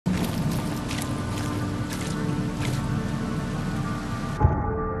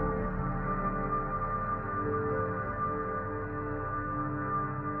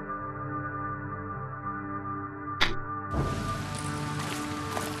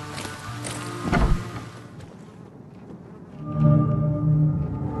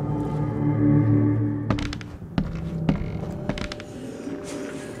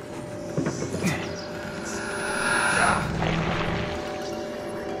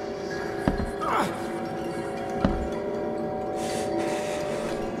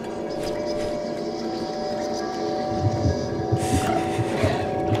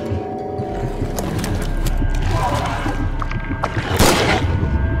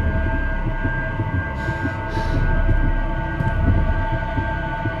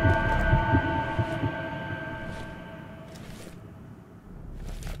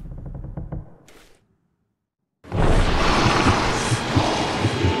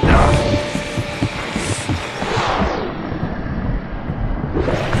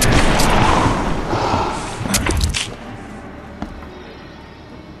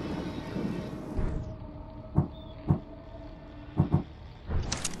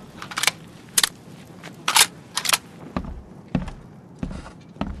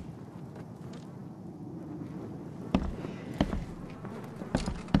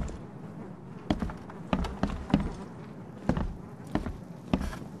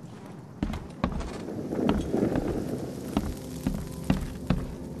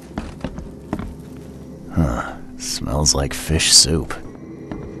Smells like fish soup.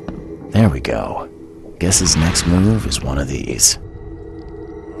 There we go. Guess his next move is one of these.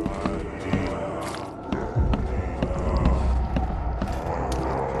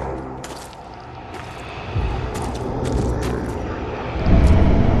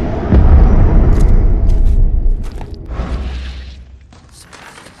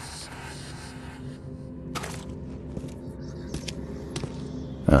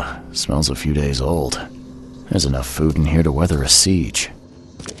 Smells a few days old. There's enough food in here to weather a siege.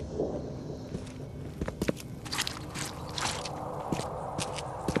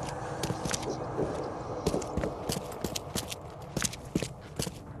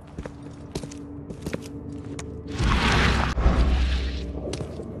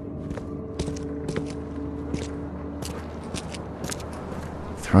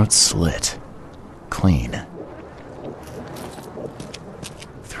 Throat slit. Clean.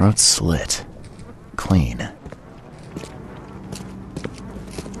 Throat slit. Clean.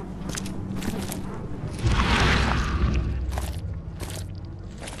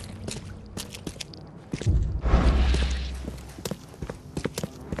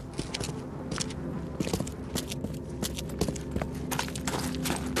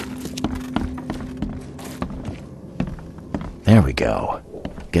 There we go.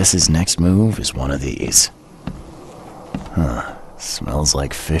 Guess his next move is one of these. Smells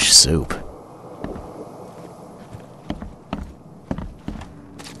like fish soup.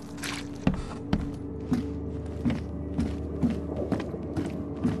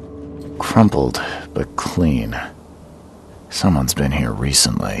 Crumpled, but clean. Someone's been here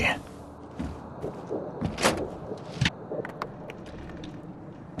recently.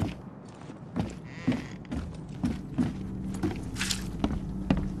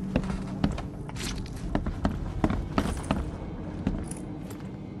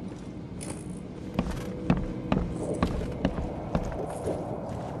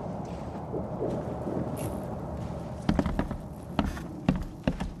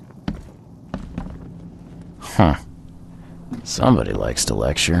 Somebody likes to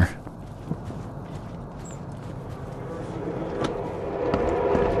lecture.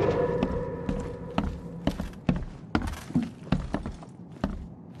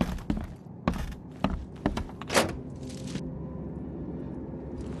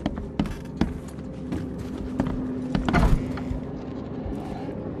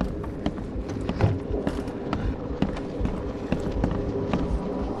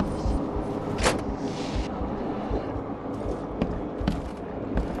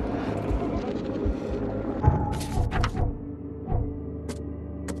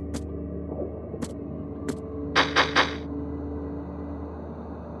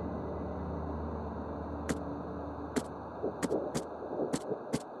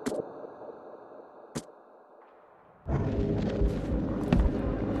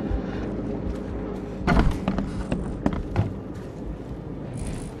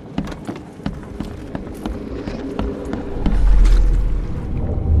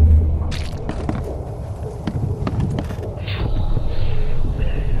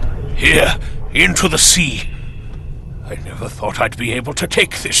 Here, into the sea. I never thought I'd be able to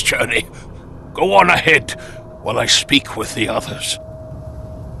take this journey. Go on ahead while I speak with the others.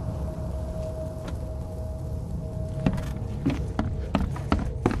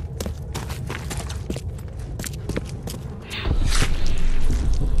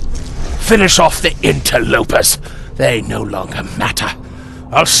 Finish off the interlopers. They no longer matter.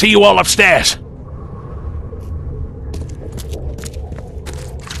 I'll see you all upstairs.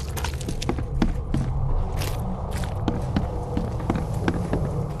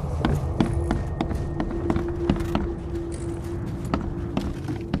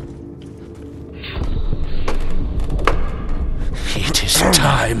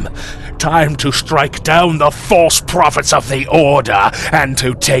 time. Time to strike down the false prophets of the Order and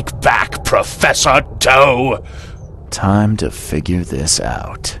to take back Professor Doe. Time to figure this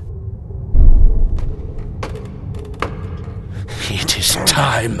out. It is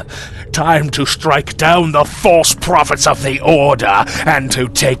time. Time to strike down the false prophets of the Order and to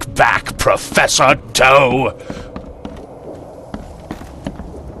take back Professor Doe.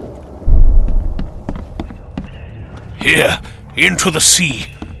 Here, into the sea.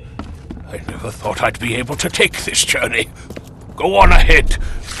 I never thought I'd be able to take this journey. Go on ahead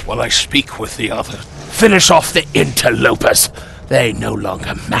while I speak with the other. Finish off the interlopers. They no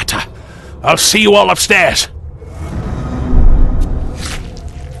longer matter. I'll see you all upstairs.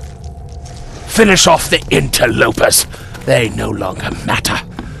 Finish off the interlopers. They no longer matter.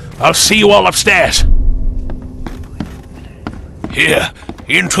 I'll see you all upstairs. Here,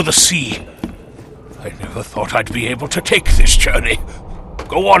 into the sea. I never thought I'd be able to take this journey.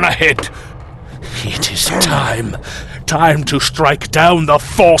 Go on ahead. It is time. Time to strike down the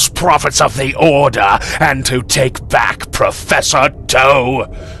false prophets of the Order and to take back Professor Doe.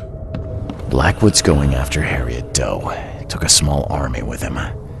 Blackwood's going after Harriet Doe. Took a small army with him.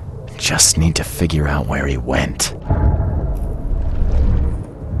 Just need to figure out where he went.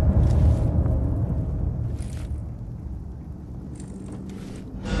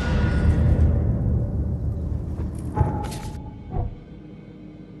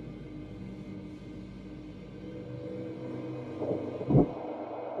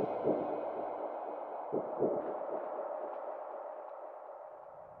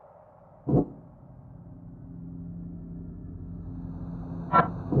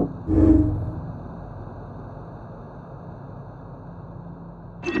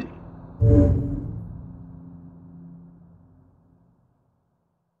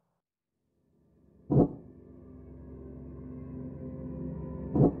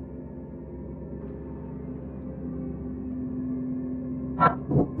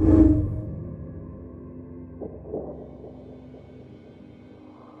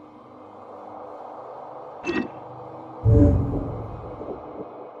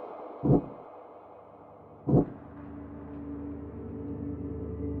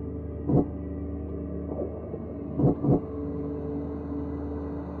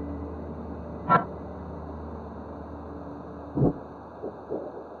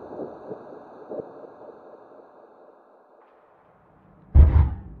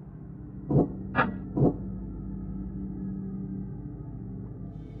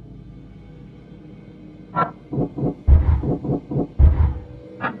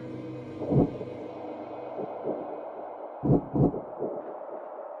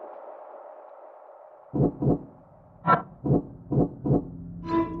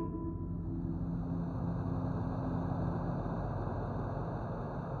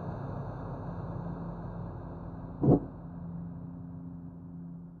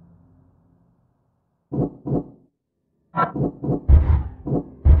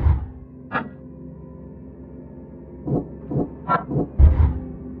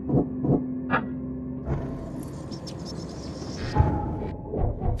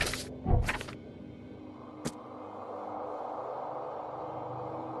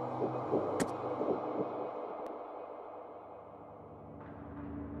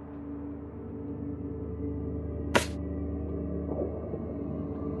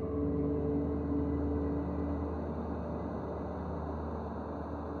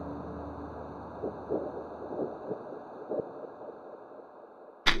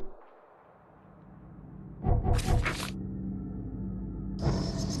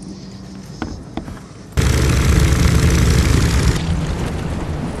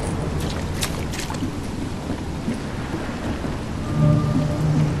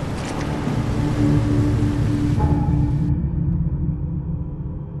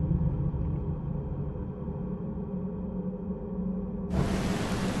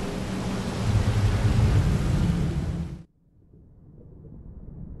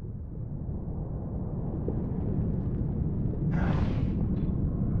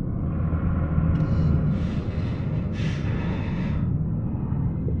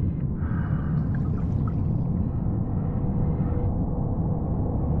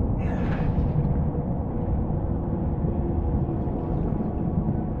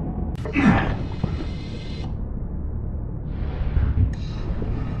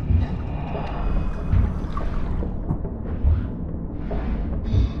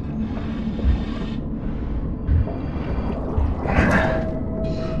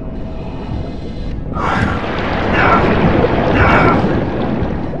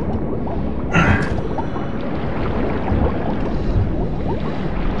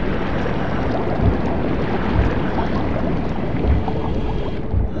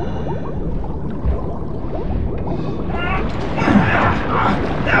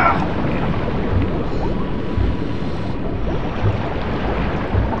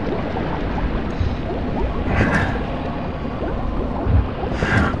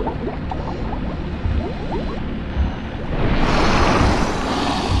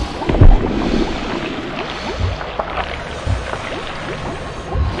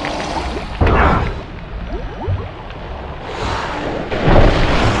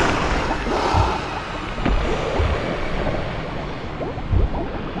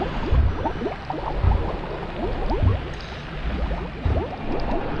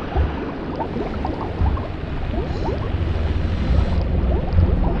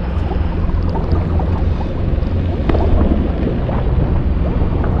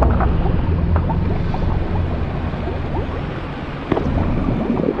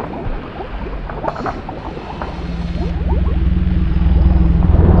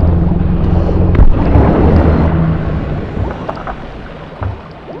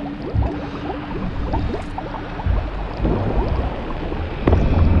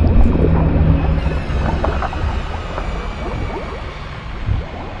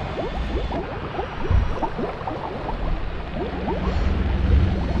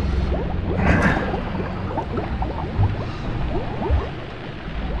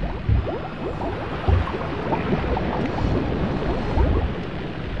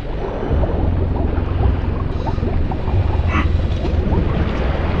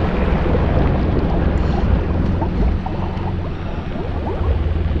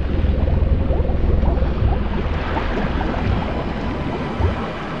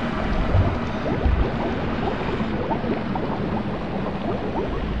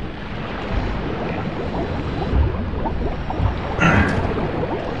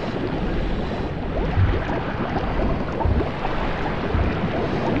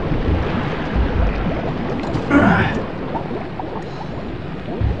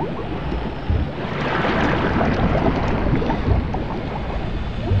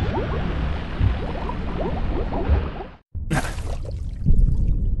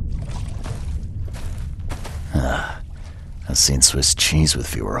 I've seen Swiss cheese with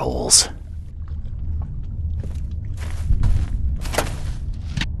fewer holes.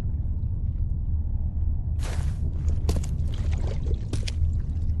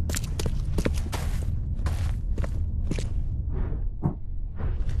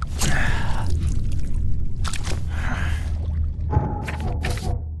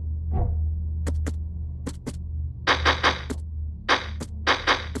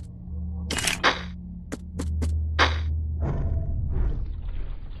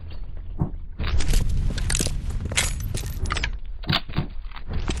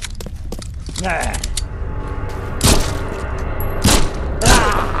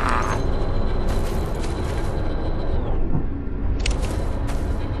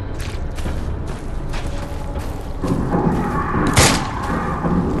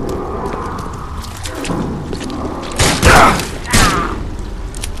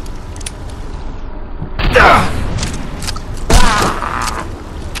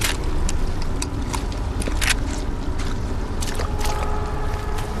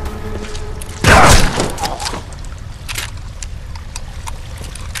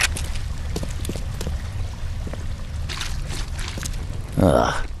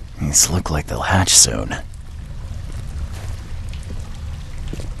 These look like they'll hatch soon.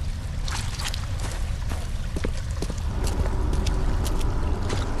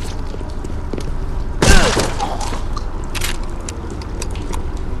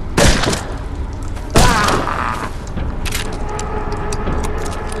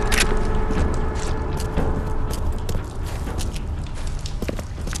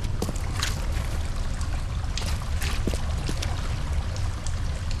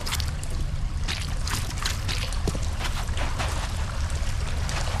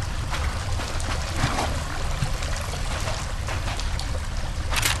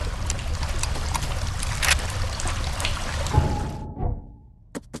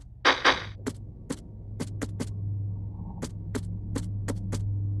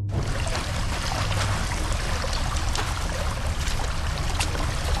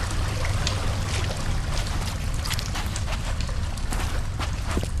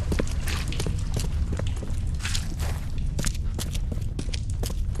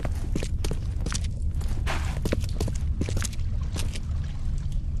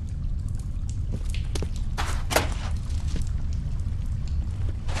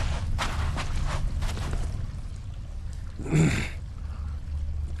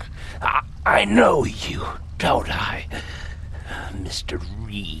 I know you, don't I? Mr.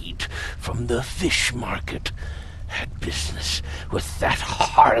 Reed from the fish market had business with that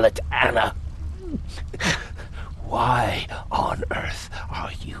harlot Anna. Why on earth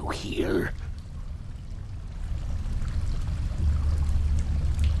are you here?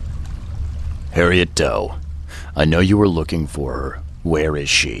 Harriet Doe. I know you were looking for her. Where is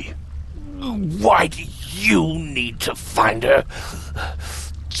she? Why do you need to find her?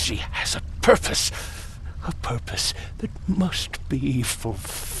 She has a purpose that must be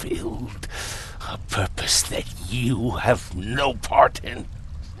fulfilled, a purpose that you have no part in.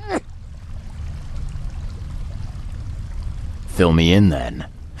 Fill me in, then.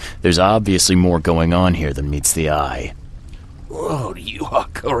 There's obviously more going on here than meets the eye. Oh, you are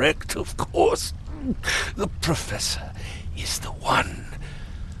correct, of course. The Professor is the one.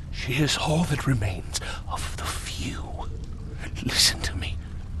 She is all that remains of the few. Listen to me.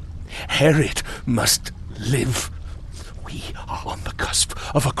 Harriet must live. We are on the cusp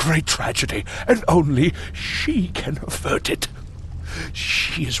of a great tragedy, and only she can avert it.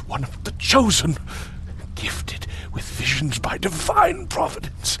 She is one of the chosen, gifted with visions by divine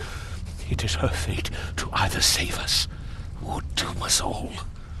providence. It is her fate to either save us or doom us all.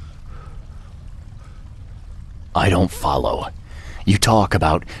 I don't follow. You talk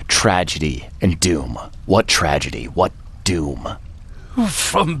about tragedy and doom. What tragedy? What doom?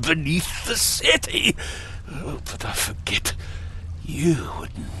 From beneath the city. But I forget. You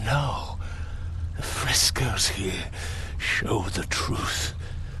would know. The frescoes here show the truth.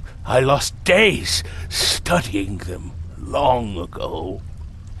 I lost days studying them long ago.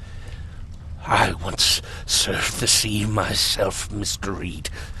 I once served the sea myself, Mr. Reed,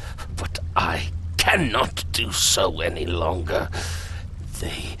 but I cannot do so any longer.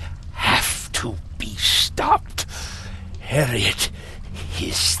 They have to be stopped. Harriet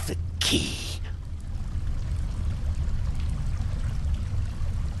is the key.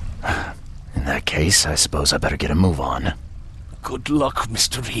 In that case, I suppose I better get a move on. Good luck,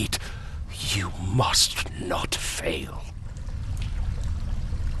 Mr. Reed. You must not fail.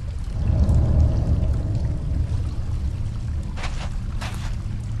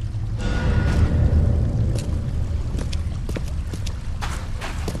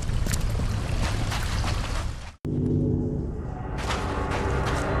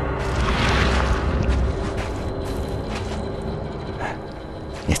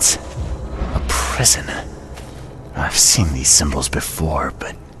 It's a prison. I've seen these symbols before,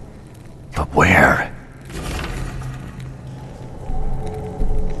 but where?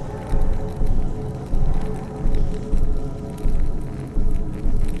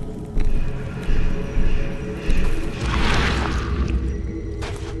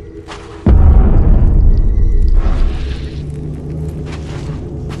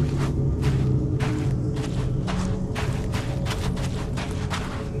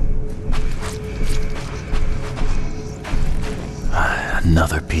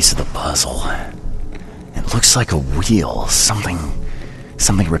 Another piece of the puzzle. It looks like a wheel, something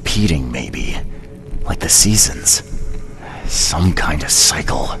repeating maybe, like the seasons. Some kind of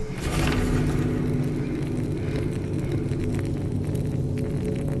cycle.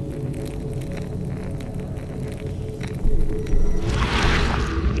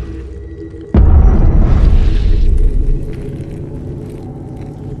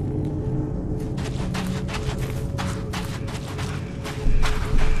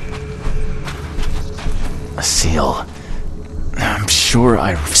 A seal. I'm sure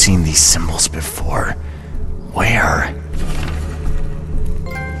I've seen these symbols before. Where?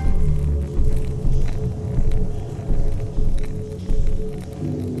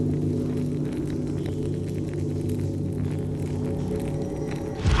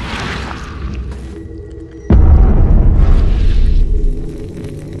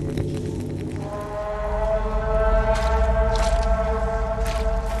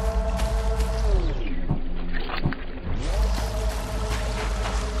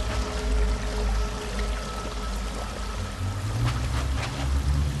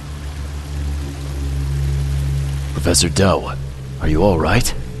 Professor Doe, are you all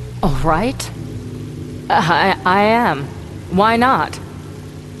right? All right? I am. Why not?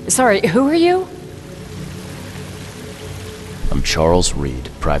 Sorry, who are you? I'm Charles Reed,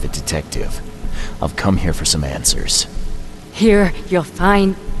 private detective. I've come here for some answers. Here you'll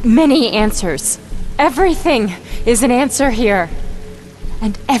find many answers. Everything is an answer here.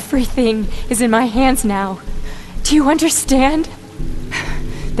 And everything is in my hands now. Do you understand?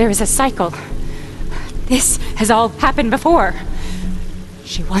 There is a cycle. This has all happened before.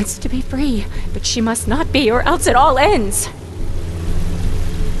 She wants to be free, but she must not be, or else it all ends.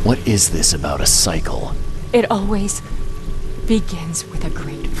 What is this about a cycle? It always begins with a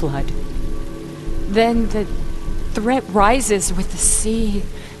great flood. Then the threat rises with the sea.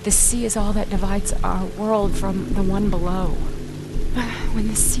 The sea is all that divides our world from the one below. When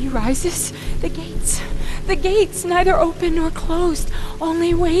the sea rises, the gates neither open nor closed,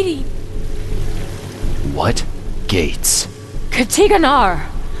 only waiting. What gates? Katiganar!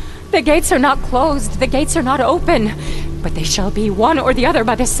 The gates are not closed, the gates are not open, but they shall be one or the other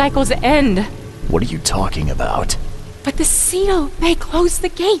by the cycle's end. What are you talking about? But the seal may close the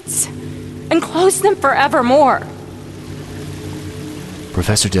gates, and close them forevermore.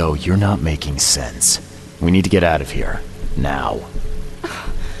 Professor Doe, you're not making sense. We need to get out of here. Now.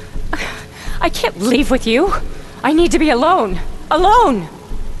 I can't leave with you. I need to be alone. Alone!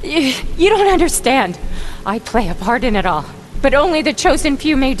 You don't understand. I play a part in it all, but only the chosen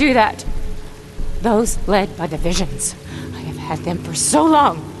few may do that. Those led by the visions. I have had them for so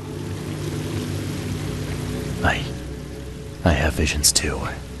long. I have visions too.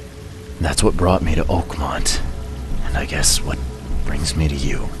 That's what brought me to Oakmont. And I guess what brings me to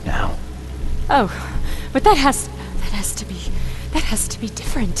you now. Oh, but that has to be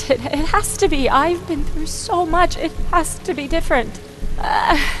different. It has to be. I've been through so much. It has to be different.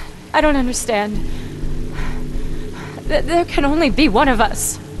 I don't understand. There can only be one of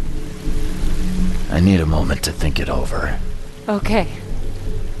us. I need a moment to think it over. Okay.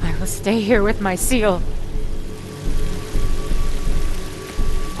 I will stay here with my seal.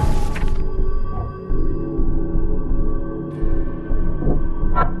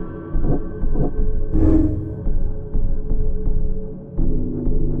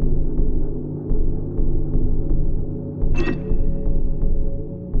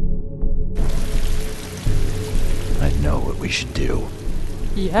 We should do.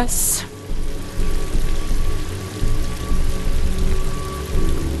 Yes?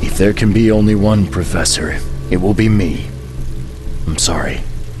 If there can be only one professor, it will be me. I'm sorry.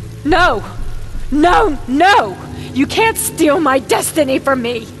 No! No! No! You can't steal my destiny from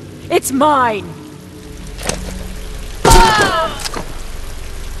me! It's mine!